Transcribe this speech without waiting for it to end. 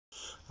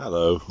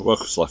Hello,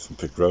 welcome to Life on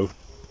Pig Row,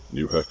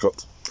 new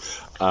haircut.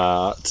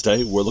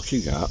 Today we're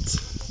looking at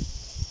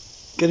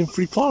getting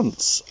free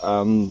plants,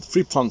 and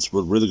free plants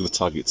we're really going to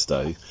target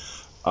today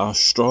are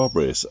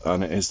strawberries,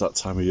 and it is that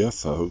time of year,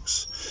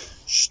 folks.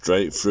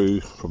 Straight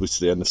through, probably to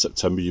the end of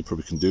September, you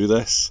probably can do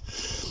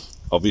this.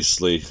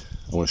 Obviously,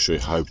 I want to show you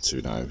how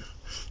to now.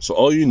 So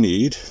all you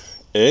need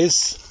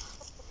is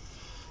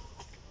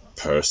a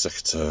pair of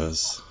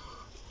secateurs,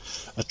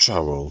 a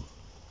trowel,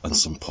 and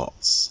some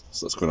pots.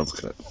 So let's go and have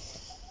a look at it.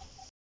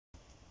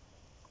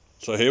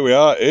 So here we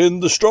are in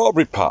the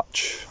strawberry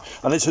patch,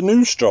 and it's a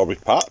new strawberry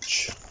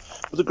patch.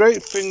 But the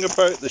great thing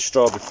about this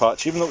strawberry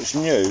patch, even though it's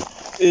new,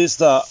 is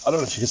that, I don't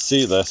know if you can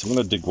see this, I'm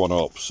going to dig one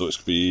up so it's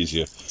going to be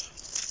easier.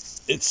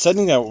 It's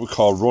sending out what we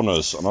call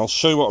runners, and I'll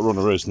show you what a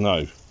runner is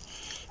now.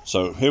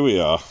 So here we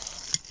are,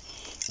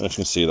 and if you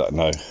can see that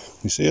now.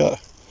 You see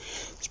that?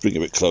 Let's bring it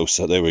a bit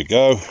closer, there we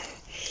go.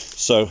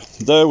 So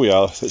there we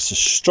are, it's a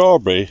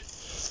strawberry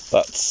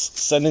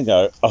that's sending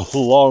out a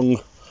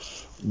long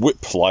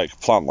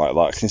whip-like plant like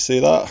that. Can you see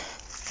that?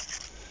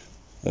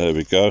 There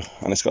we go,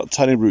 and it's got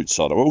tiny roots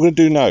on it. What we're going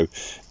to do now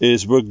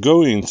is we're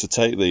going to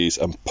take these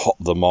and pot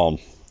them on.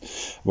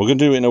 We're going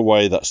to do it in a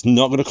way that's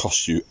not going to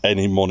cost you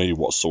any money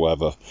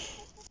whatsoever.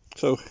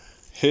 So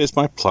here's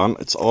my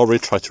plant. It's already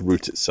tried to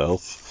root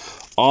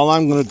itself. All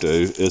I'm going to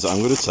do is I'm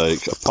going to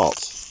take a pot,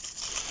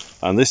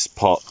 and this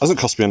pot hasn't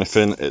cost me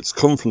anything. It's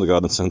come from the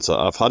garden centre.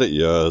 I've had it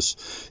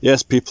years.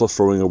 Yes, people are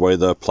throwing away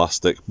their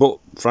plastic, but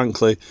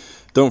frankly,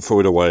 don't throw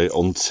it away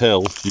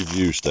until you've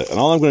used it. And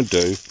all I'm going to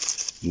do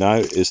now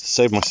is, to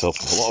save myself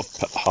a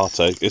lot of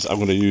heartache, is I'm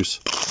going to use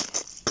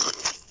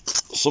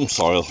some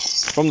soil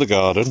from the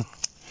garden.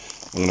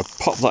 I'm going to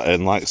pop that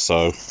in like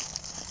so.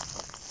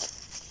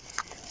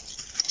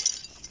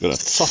 I'm going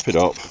to top it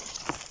up.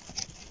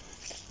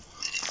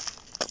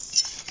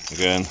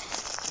 Again.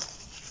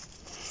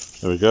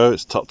 There we go,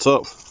 it's topped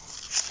up.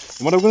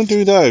 And what I'm going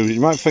to do now, you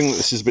might think that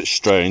this is a bit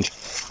strange,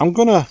 I'm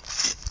going to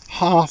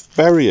half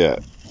bury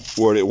it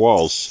where it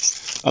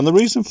was, and the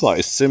reason for that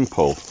is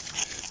simple.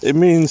 It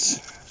means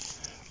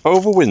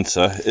over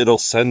winter it'll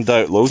send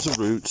out loads of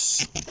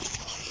roots.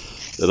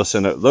 It'll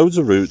send out loads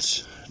of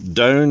roots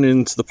down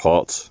into the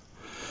pot,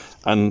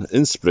 and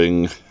in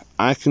spring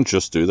I can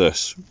just do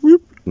this,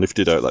 whoop, lift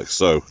it out like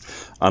so,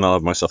 and I'll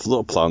have myself a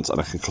little plant, and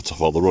I can cut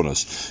off all the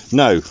runners.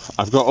 Now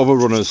I've got other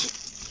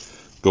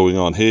runners going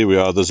on. Here we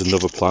are, there's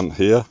another plant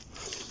here.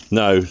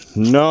 Now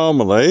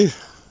normally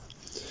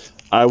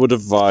I would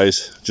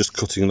advise just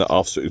cutting that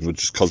off so it would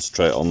just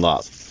concentrate on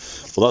that.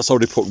 But that's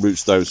already put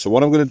roots down. So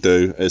what I'm going to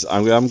do is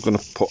I'm going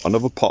to put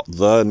another pot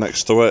there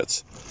next to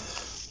it.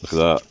 Look at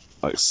that,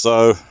 like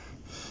so,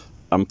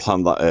 and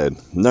plant that in.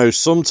 Now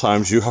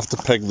sometimes you have to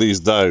peg these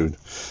down,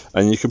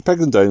 and you can peg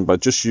them down by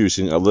just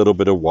using a little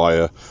bit of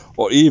wire,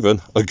 or even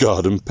a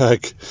garden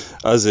peg,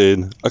 as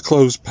in a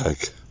clothes peg.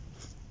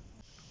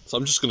 So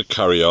I'm just going to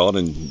carry on,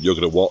 and you're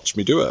going to watch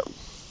me do it.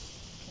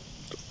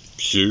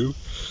 Cue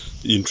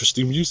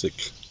interesting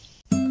music.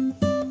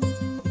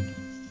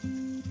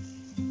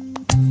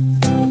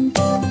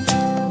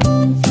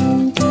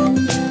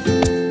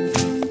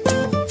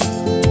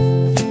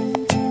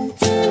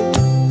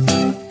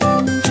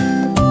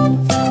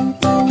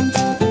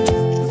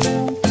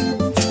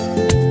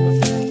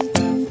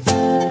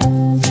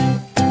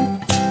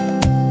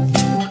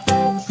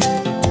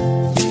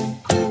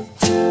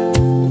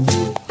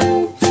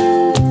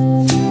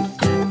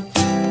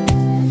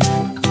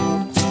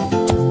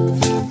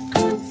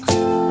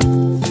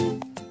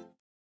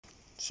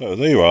 So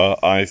there you are,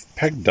 I've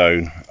pegged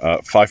down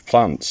 5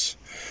 plants,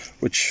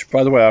 which,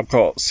 by the way, I've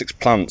got 6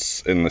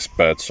 plants in this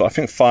bed, so I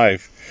think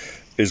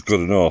 5 is good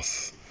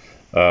enough.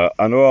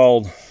 And they're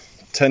all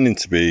tending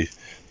to be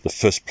the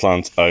first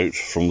plant out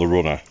from the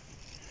runner.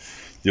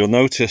 You'll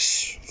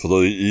notice, for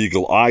the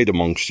eagle-eyed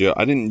amongst you,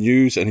 I didn't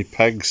use any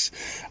pegs,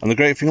 and the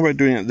great thing about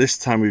doing it this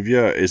time of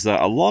year is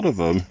that a lot of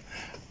them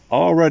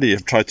already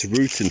have tried to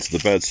root into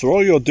the bed, so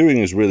all you're doing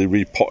is really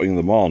repotting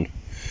them on,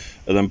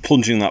 and then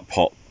plunging that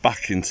pot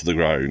back into the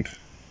ground.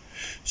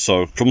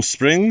 So come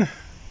spring,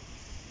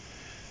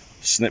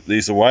 snip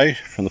these away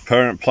from the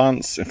parent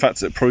plants. In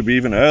fact, it'll probably be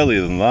even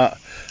earlier than that.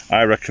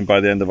 I reckon by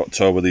the end of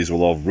October these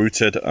will all have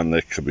rooted and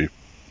they could be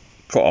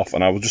cut off,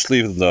 and I will just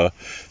leave them there,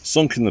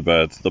 sunk in the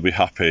bed. They'll be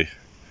happy,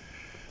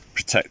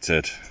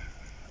 protected,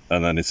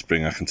 and then in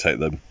spring I can take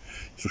them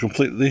to a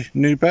completely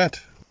new bed.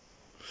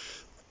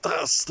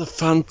 That's the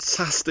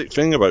fantastic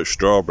thing about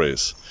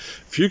strawberries.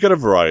 If you get a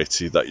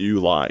variety that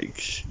you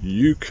like,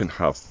 you can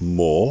have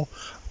more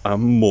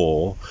and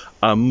more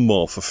and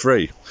more for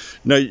free.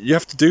 Now, you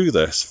have to do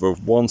this for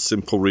one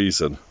simple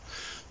reason.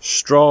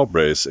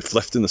 Strawberries, if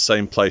left in the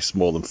same place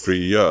more than 3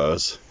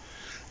 years,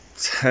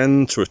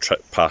 tend to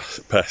attract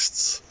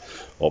pests,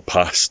 or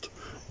pest,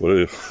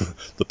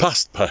 the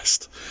past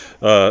pest.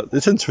 They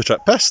tend to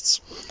attract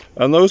pests,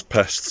 and those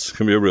pests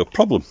can be a real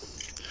problem.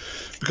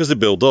 because they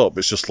build up.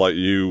 It's just like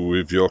you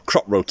with your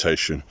crop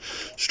rotation.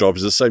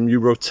 Strawberries are the same. You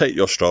rotate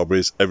your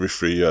strawberries every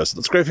 3 years.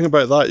 That's the great thing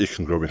about that. You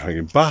can grow them in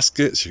hanging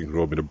baskets, you can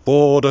grow them in a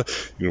border,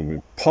 you can grow them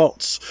in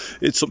pots.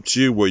 It's up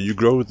to you where you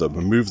grow them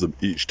and move them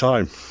each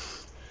time.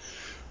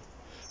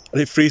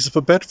 And it frees up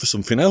a bed for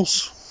something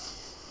else.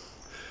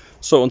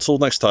 So until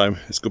next time,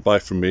 it's goodbye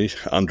from me,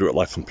 Andrew at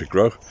Life on Pig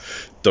Row.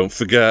 Don't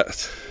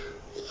forget,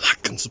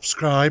 like and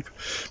subscribe,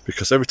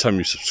 because every time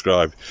you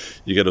subscribe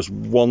you get us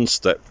one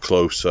step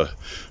closer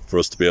for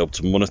us to be able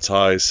to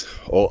monetize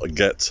or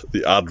get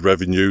the ad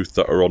revenue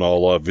that are on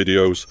all our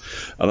videos.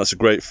 And that's a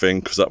great thing,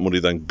 because that money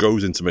then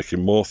goes into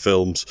making more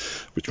films,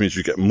 which means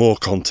you get more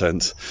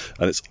content,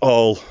 and it's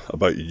all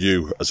about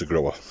you as a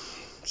grower.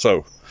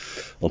 So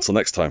until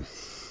next time,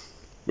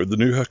 with the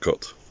new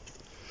haircut,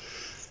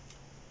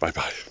 bye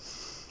bye.